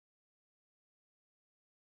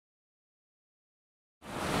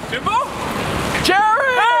Jimbo?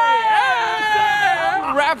 Jerry! Hey!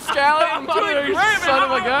 Rapscallion, you son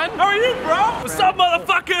of a gun. How are you, bro? What's up,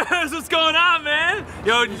 motherfuckers? What's going on, man?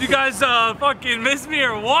 Yo, did you guys fucking miss me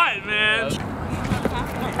or what, man?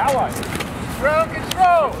 How are you? Ground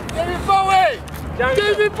control! David Bowie!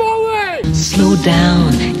 David Bowie! Slow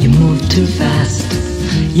down, you move too fast.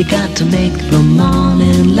 You got to make the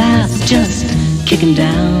morning last. Just kicking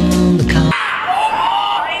down the car.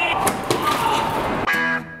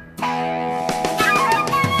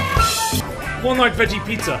 One large veggie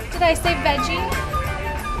pizza. Did I say veggie?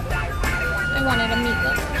 I wanted a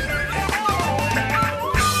meatloaf.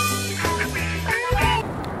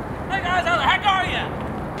 Hey guys, how the heck are you?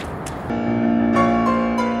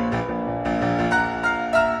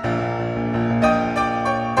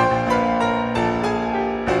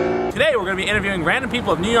 Today we're going to be interviewing random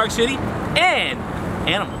people of New York City and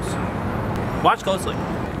animals. Watch closely.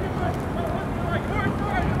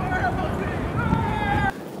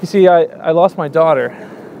 You see, I lost my daughter,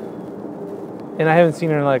 and I haven't seen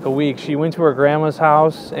her in like a week. She went to her grandma's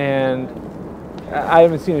house, and I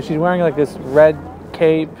haven't seen her. She's wearing like this red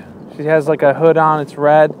cape. She has like a hood on, it's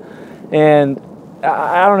red, and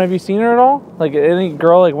I don't know, have you seen her at all? Like any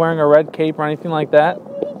girl like wearing a red cape or anything like that?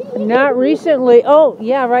 Not recently. Oh,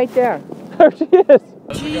 yeah, right there. There she is.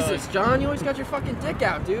 Jesus, John, you always got your fucking dick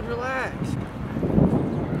out, dude. Relax.